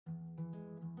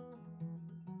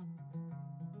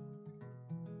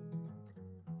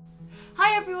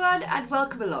Hi everyone and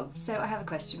welcome along. So I have a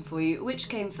question for you. Which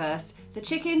came first, the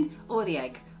chicken or the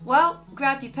egg? Well,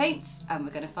 grab your paints and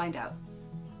we're going to find out.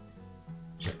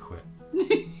 I quit.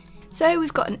 So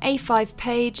we've got an A5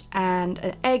 page and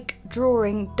an egg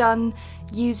drawing done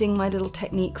using my little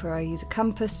technique where I use a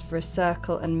compass for a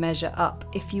circle and measure up.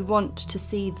 If you want to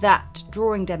see that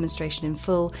drawing demonstration in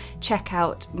full, check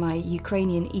out my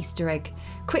Ukrainian Easter egg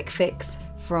quick fix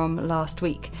from last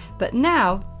week. But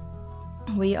now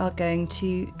we are going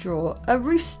to draw a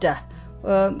rooster.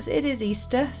 It is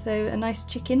Easter, so a nice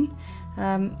chicken.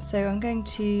 So I'm going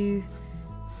to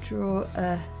draw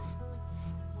a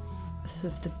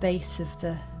sort of the base of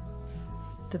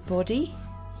the body.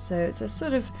 So it's a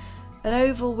sort of an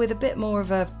oval with a bit more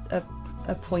of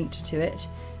a point to it,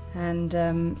 and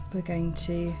we're going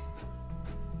to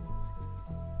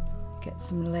get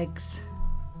some legs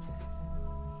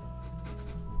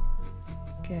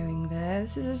going there.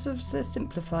 This is a sort of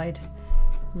simplified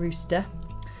rooster,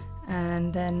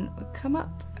 and then we'll come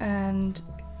up and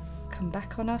come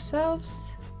back on ourselves.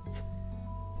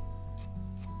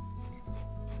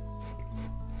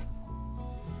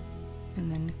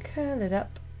 And then curl it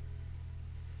up,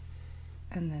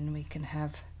 and then we can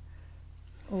have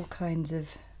all kinds of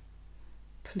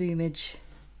plumage.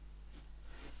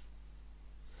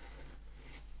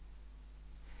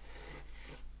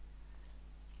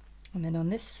 And then on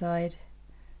this side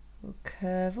we'll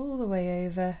curve all the way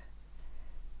over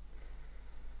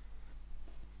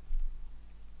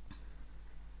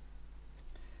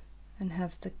and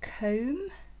have the comb.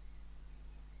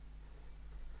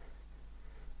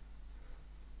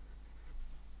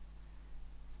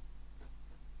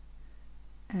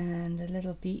 And a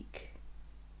little beak.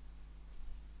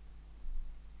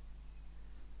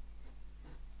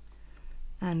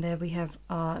 And there we have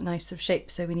our nice sort of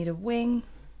shape. So we need a wing,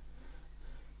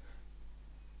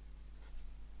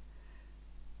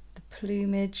 the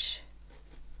plumage,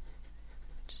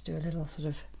 just do a little sort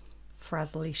of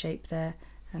frazzly shape there,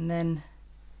 and then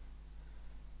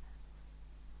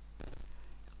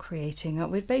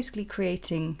we're basically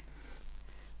creating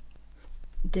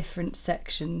different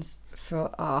sections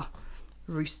for our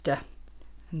rooster,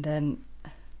 and then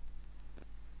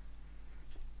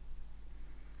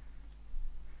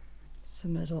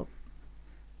some little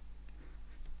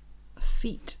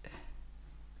feet.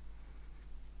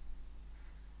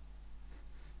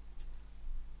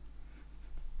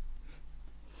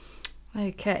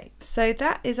 Okay, so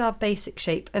that is our basic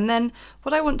shape, and then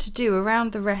what I want to do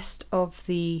around the rest of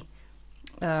the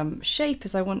shape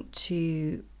is I want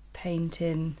to paint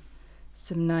in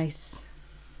some nice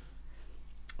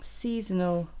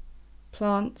seasonal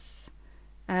plants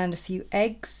and a few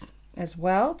eggs as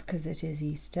well, because it is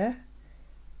Easter.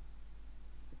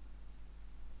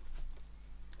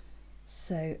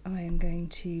 So I am going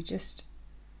to just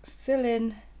fill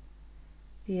in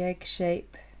the egg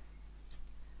shape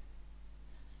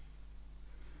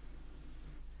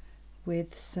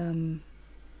with some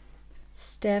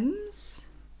stems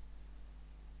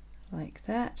like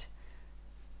that,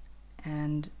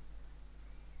 and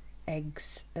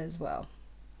eggs as well.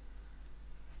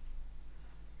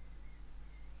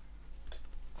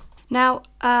 Now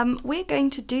we're going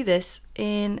to do this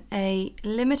in a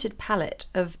limited palette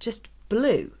of just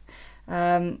blue,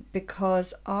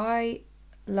 because I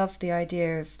love the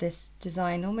idea of this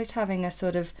design almost having a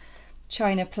sort of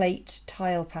china plate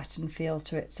tile pattern feel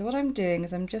to it. So what I'm doing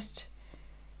is I'm just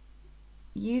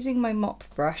using my mop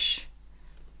brush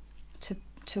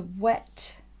to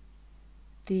wet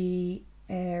the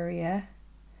area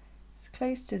as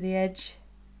close to the edge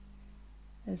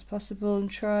as possible, and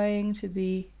trying to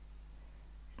be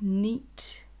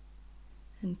neat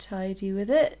and tidy with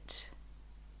it.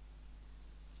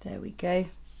 There we go.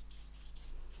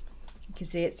 You can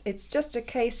see it's just a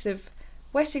case of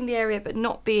wetting the area but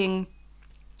not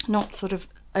sort of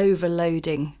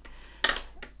overloading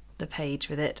the page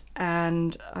with it.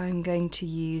 And I'm going to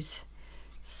use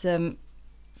some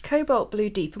Cobalt Blue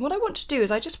Deep, and what I want to do is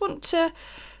I just want to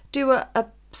do a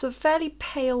sort of fairly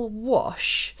pale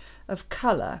wash of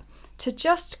colour to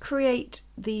just create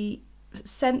the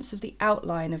sense of the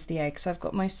outline of the egg. So I've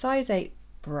got my size 8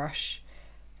 brush,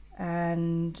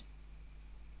 and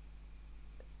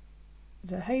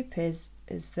the hope is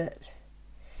that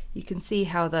you can see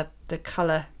how the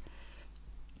colour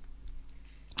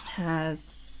has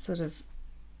sort of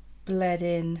bled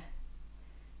in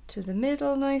to the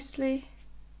middle nicely.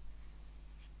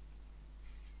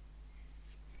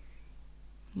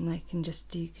 And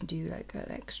you can do like an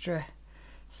extra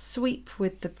sweep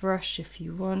with the brush if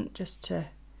you want, just to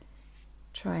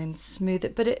try and smooth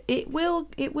it, but it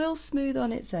will smooth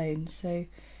on its own, so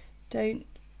don't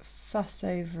fuss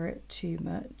over it too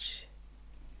much.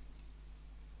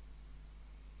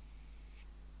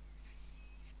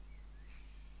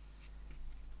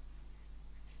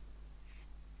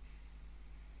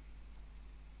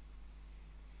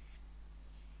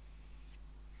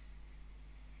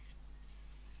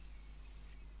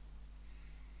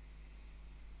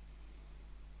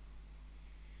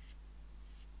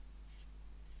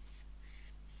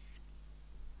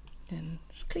 Then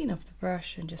just clean off the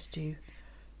brush and just do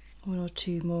one or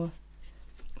two more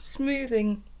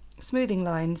smoothing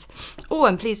lines. Oh,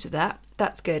 I'm pleased with that.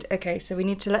 That's good. Okay, so we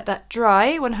need to let that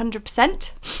dry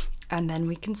 100% and then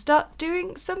we can start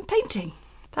doing some painting.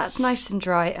 That's nice and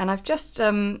dry, and I've just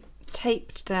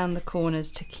taped down the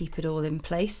corners to keep it all in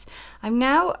place. I'm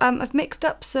now, I've mixed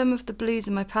up some of the blues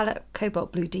in my palette,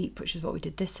 Cobalt Blue Deep, which is what we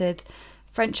did this with,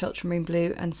 French Ultramarine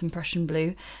Blue and some Prussian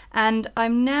Blue, and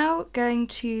I'm now going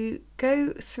to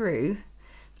go through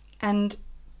and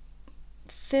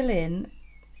fill in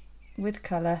with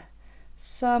colour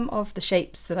some of the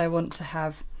shapes that I want to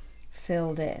have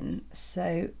filled in.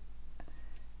 So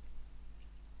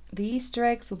the Easter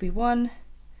eggs will be one,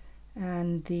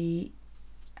 and the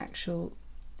actual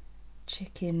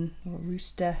chicken or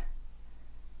rooster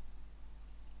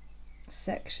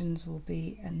sections will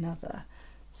be another.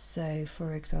 So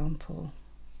for example,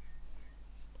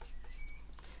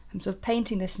 I'm sort of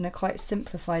painting this in a quite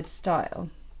simplified style,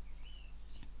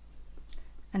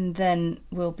 and then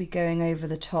we'll be going over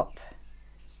the top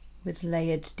with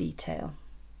layered detail.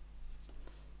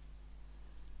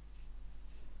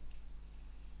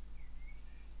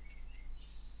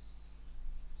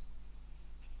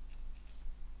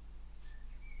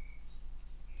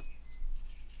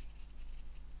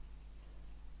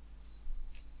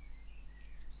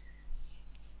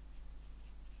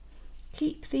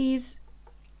 Keep these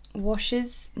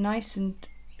washes nice and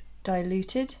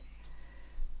diluted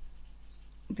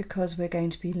because we're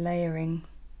going to be layering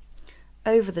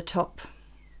over the top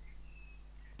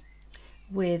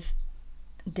with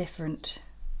different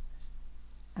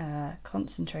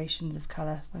concentrations of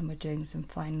colour when we're doing some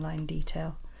fine line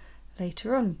detail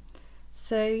later on.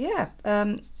 So yeah,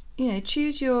 you know,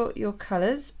 choose your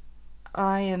colours.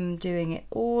 I am doing it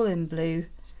all in blue,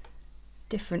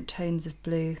 different tones of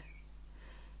blue.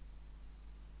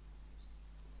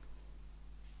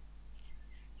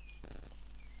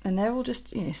 And they're all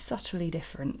just, you know, subtly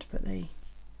different, but they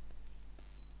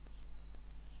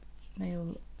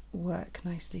all work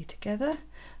nicely together.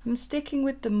 I'm sticking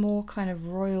with the more kind of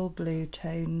royal blue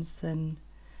tones than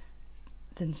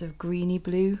sort of greeny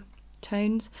blue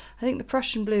tones. I think the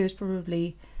Prussian blue is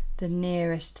probably the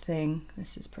nearest thing,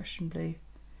 this is Prussian blue,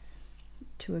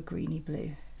 to a greeny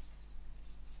blue.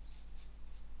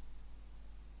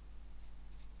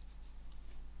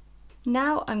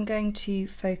 Now I'm going to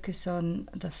focus on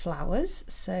the flowers,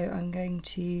 so I'm going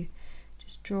to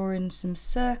just draw in some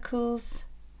circles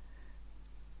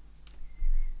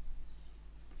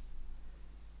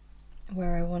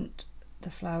where I want the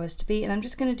flowers to be, and I'm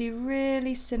just going to do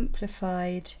really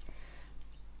simplified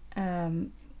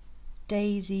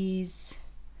daisies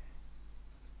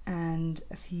and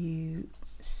a few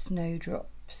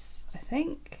snowdrops, I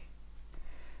think.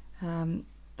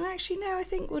 Actually no, I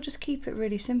think we'll just keep it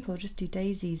really simple, just do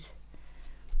daisies,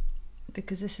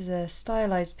 because this is a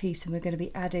stylized piece and we're going to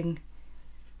be adding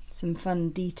some fun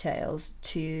details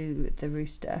to the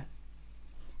rooster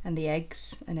and the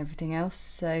eggs and everything else.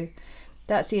 So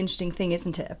that's the interesting thing,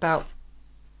 isn't it, about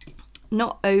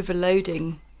not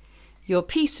overloading your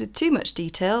piece with too much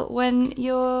detail when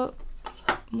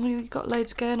you've got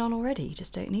loads going on already, you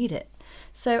just don't need it.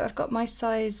 So I've got my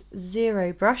size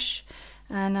 0 brush,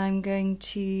 and I'm going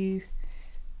to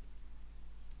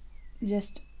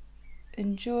just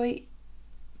enjoy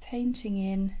painting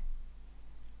in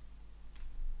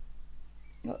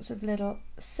lots of little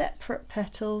separate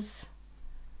petals.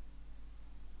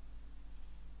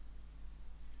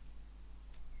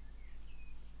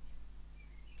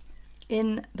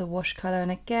 In the watercolour,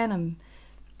 and again I'm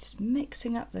just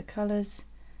mixing up the colours,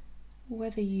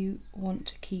 whether you want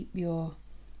to keep your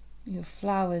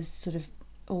flowers sort of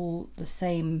all the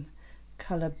same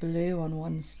colour blue on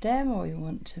one stem, or you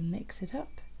want to mix it up,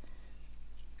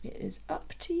 it is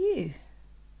up to you.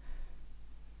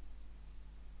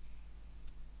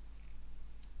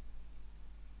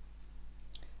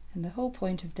 And the whole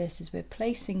point of this is we're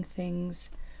placing things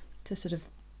to sort of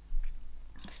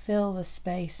fill the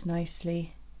space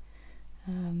nicely,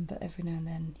 but every now and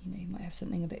then, you know, you might have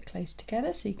something a bit close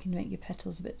together, so you can make your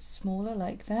petals a bit smaller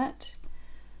like that.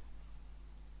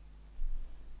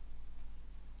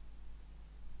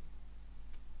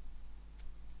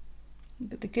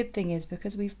 But the good thing is,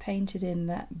 because we've painted in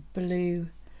that blue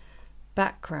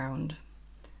background,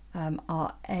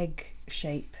 our egg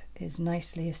shape is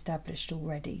nicely established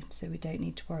already, so we don't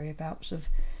need to worry about sort of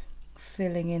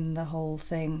filling in the whole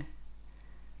thing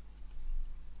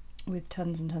with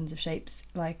tons and tons of shapes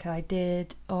like I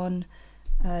did on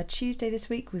Tuesday this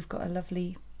week. We've got a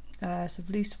lovely sort of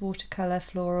loose watercolour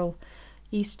floral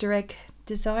Easter egg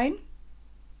design,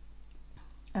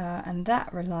 and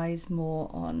that relies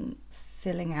more on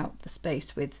filling out the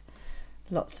space with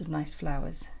lots of nice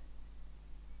flowers.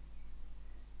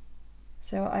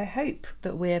 So I hope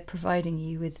that we're providing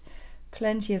you with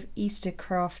plenty of Easter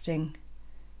crafting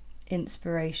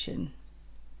inspiration.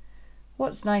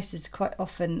 What's nice is quite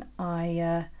often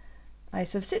I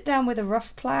sort of sit down with a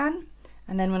rough plan,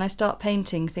 and then when I start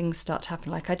painting, things start to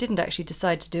happen. Like, I didn't actually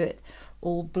decide to do it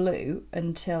all blue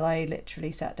until I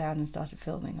literally sat down and started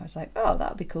filming. I was like, oh,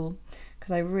 that'd be cool,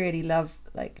 because I really love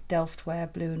like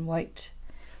Delftware blue and white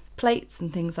plates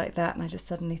and things like that. And I just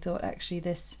suddenly thought, actually,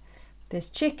 this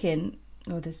chicken,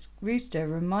 or this rooster,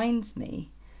 reminds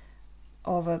me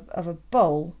of a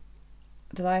bowl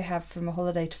that I have from a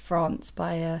holiday to France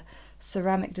by a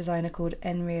ceramic designer called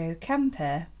Enrio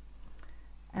Camper,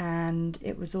 and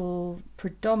it was all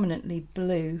predominantly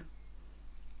blue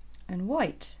and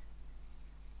white.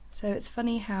 So it's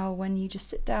funny how when you just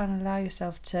sit down and allow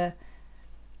yourself to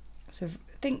sort of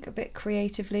think a bit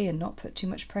creatively and not put too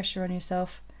much pressure on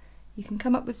yourself, you can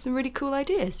come up with some really cool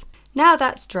ideas. Now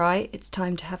that's dry, it's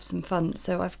time to have some fun.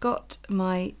 So I've got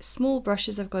my small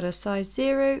brushes. I've got a size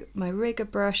 0, my rigger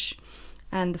brush,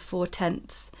 and the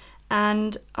 4/10,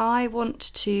 and I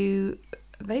want to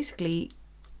basically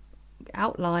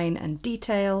outline and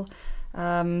detail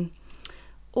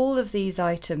all of these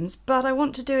items, but I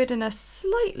want to do it in a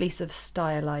slightly sort of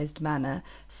stylized manner.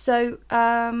 So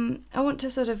I want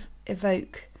to sort of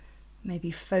evoke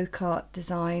maybe folk art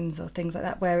designs or things like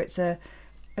that, where it's a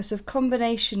sort of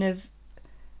combination of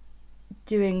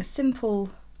doing simple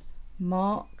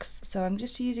marks. So I'm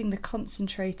just using the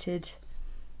concentrated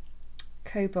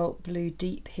cobalt blue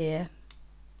deep here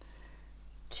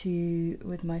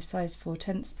with my size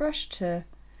 4/10 brush to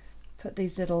put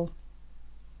these little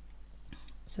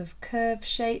sort of curve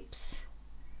shapes,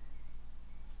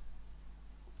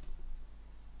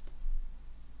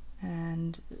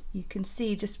 and you can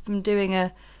see just from doing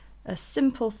a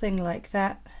simple thing like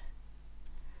that,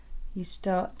 you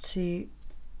start to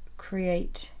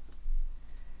create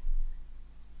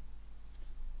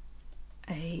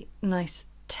a nice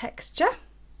texture,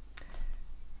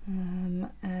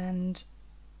 and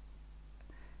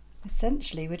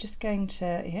essentially we're just going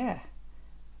to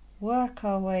work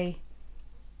our way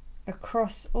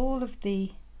across all of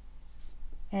the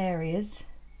areas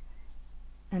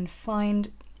and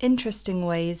find interesting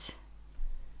ways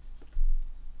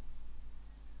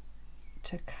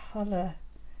to colour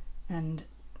and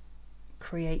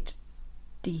create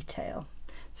detail.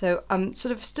 So I'm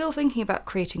sort of still thinking about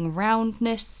creating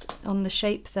roundness on the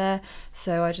shape there,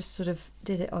 so I just sort of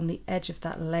did it on the edge of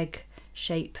that leg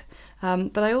shape,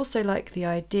 but I also like the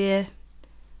idea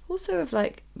also of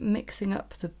like mixing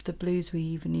up the blues we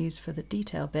even use for the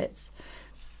detail bits,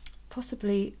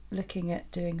 possibly looking at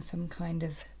doing some kind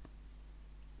of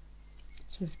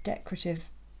sort of decorative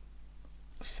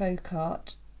folk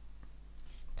art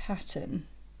pattern.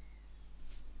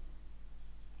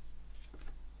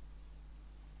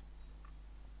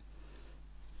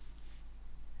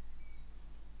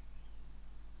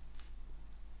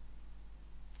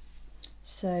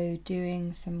 So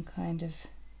doing some kind of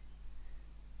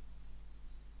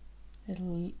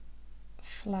little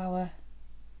flower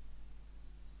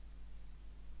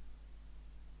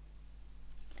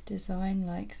design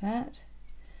like that.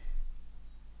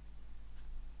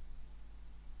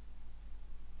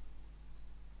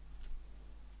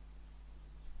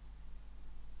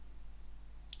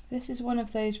 This is one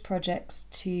of those projects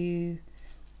to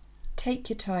take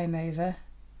your time over,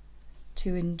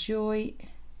 to enjoy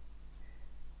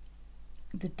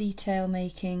the detail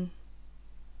making,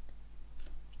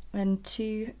 and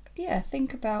to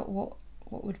think about what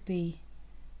would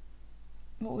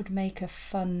make a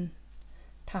fun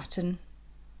pattern,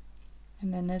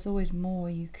 and then there's always more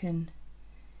you can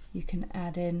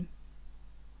add in.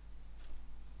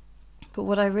 But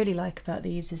what I really like about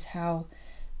these is how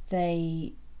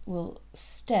they will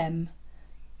stem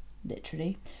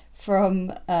literally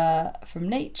from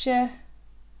nature,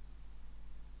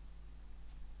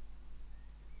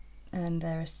 and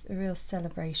they're a real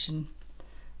celebration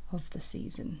of the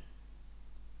season.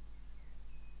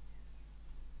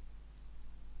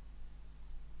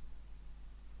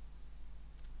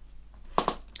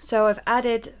 So I've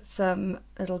added some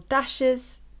little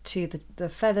dashes to the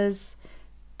feathers,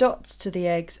 dots to the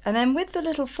eggs, and then with the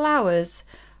little flowers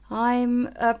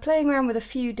I'm playing around with a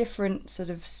few different sort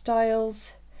of styles,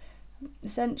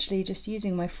 essentially just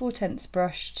using my 4/10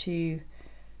 brush to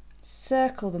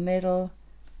circle the middle,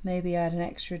 maybe add an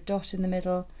extra dot in the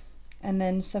middle, and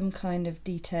then some kind of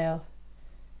detail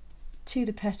to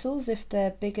the petals if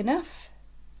they're big enough.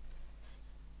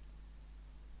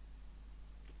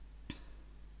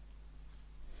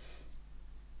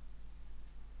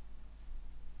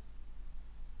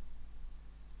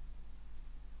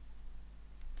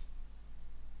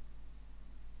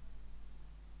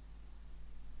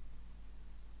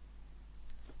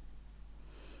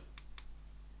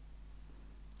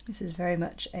 This is very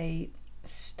much a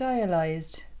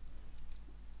stylized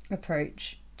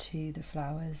approach to the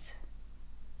flowers.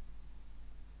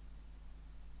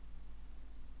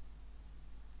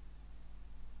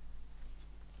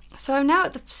 So I'm now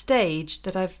at the stage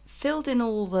that I've filled in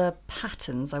all the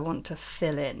patterns I want to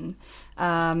fill in.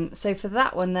 So for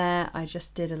that one there, I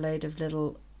just did a load of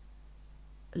little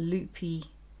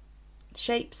loopy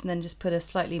shapes and then just put a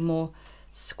slightly more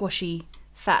squashy,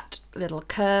 fat little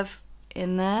curve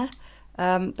in there.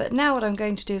 But now what I'm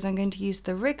going to do is I'm going to use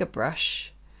the rigger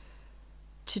brush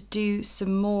to do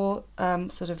some more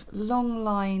sort of long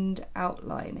lined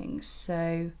outlining.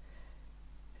 So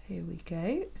here we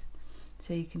go.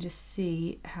 So you can just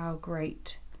see how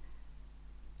great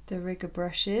the rigger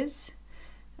brush is.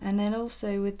 And then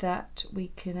also with that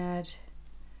we can add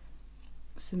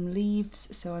some leaves.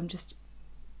 So I'm just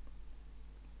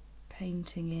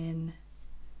painting in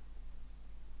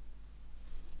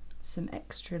some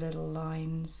extra little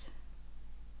lines.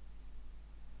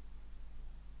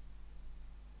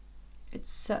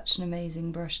 It's such an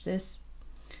amazing brush, this,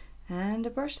 and a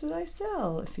brush that I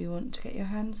sell. If you want to get your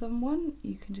hands on one,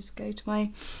 you can just go to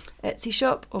my Etsy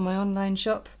shop or my online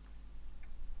shop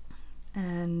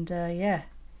and yeah,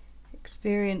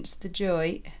 experience the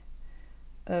joy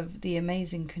of the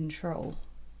amazing control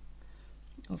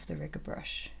of the rigger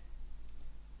brush.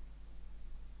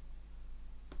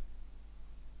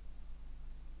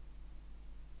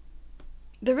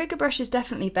 The rigger brush is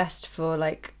definitely best for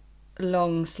like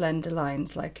long slender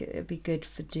lines, like it would be good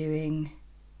for doing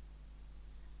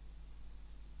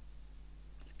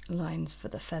lines for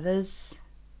the feathers.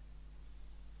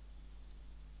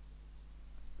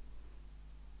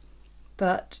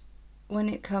 But when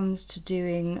it comes to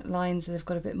doing lines that have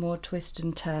got a bit more twist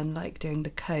and turn, like doing the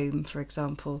comb for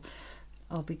example,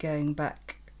 I'll be going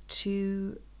back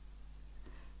to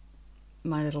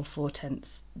my little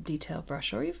 4/10 detail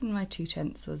brush, or even my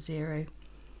 2/10 or 0.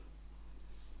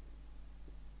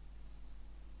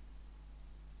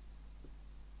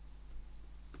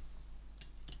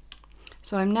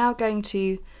 So I'm now going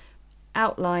to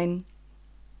outline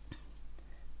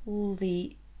all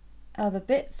the other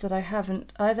bits that I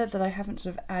haven't sort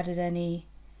of added any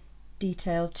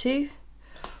detail to,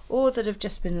 or that have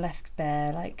just been left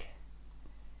bare, like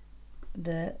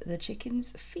the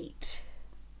chicken's feet.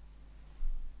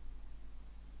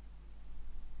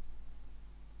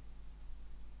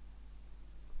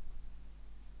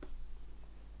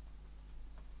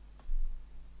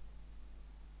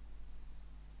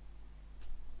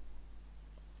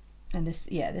 And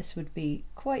this would be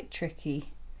quite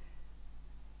tricky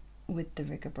with the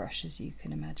rigger brush, as you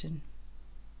can imagine.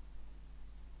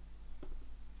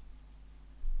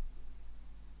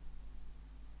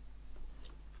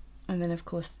 And then of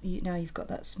course, now you've got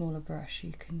that smaller brush,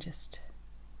 you can just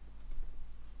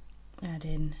add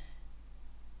in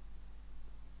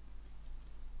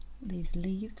these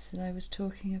leaves that I was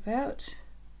talking about.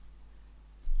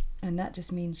 And that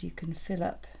just means you can fill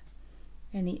up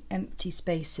any empty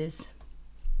spaces.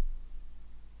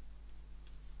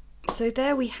 So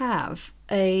there we have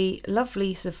a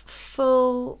lovely sort of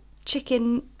full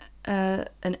chicken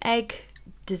and egg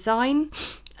design,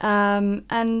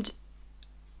 and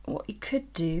what you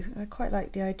could do, I quite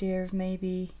like the idea of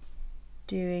maybe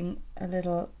doing a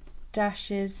little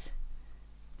dashes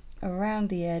around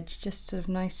the edge, just sort of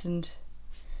nice and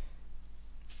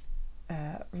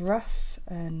rough,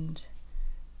 and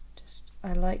just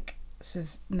I like sort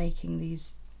of making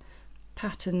these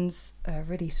patterns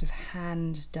really sort of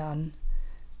hand done.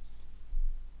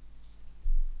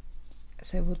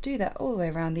 So we'll do that all the way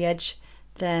around the edge,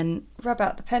 then rub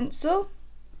out the pencil,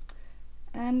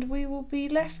 and we will be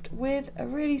left with a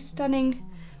really stunning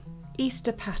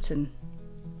Easter pattern.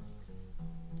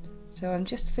 So I'm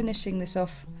just finishing this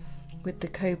off with the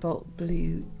Cobalt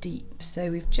Blue Deep.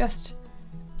 So we've just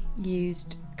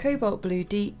used Cobalt Blue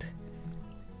Deep,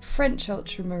 French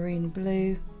Ultramarine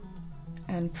Blue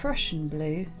and Prussian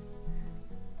Blue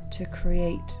to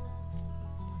create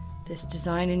this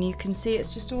design, and you can see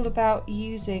it's just all about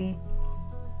using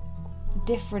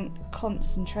different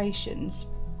concentrations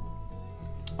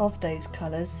of those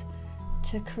colours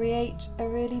to create a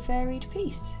really varied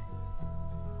piece.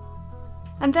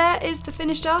 And there is the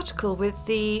finished article with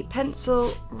the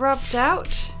pencil rubbed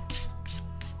out.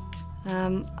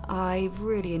 I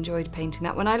really enjoyed painting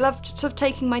that one. I loved sort of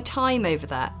taking my time over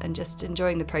that and just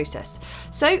enjoying the process.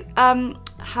 So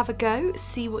have a go,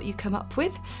 see what you come up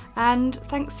with, and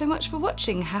thanks so much for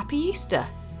watching. Happy Easter!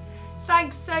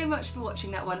 Thanks so much for watching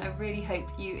that one. I really hope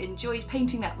you enjoyed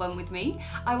painting that one with me.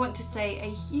 I want to say a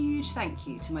huge thank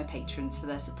you to my patrons for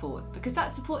their support, because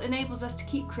that support enables us to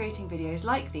keep creating videos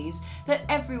like these that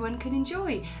everyone can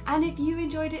enjoy. And if you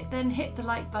enjoyed it, then hit the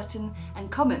like button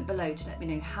and comment below to let me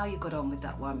know how you got on with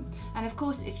that one. And of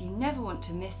course, if you never want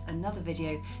to miss another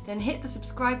video, then hit the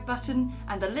subscribe button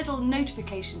and the little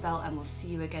notification bell, and we'll see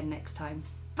you again next time.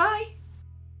 Bye!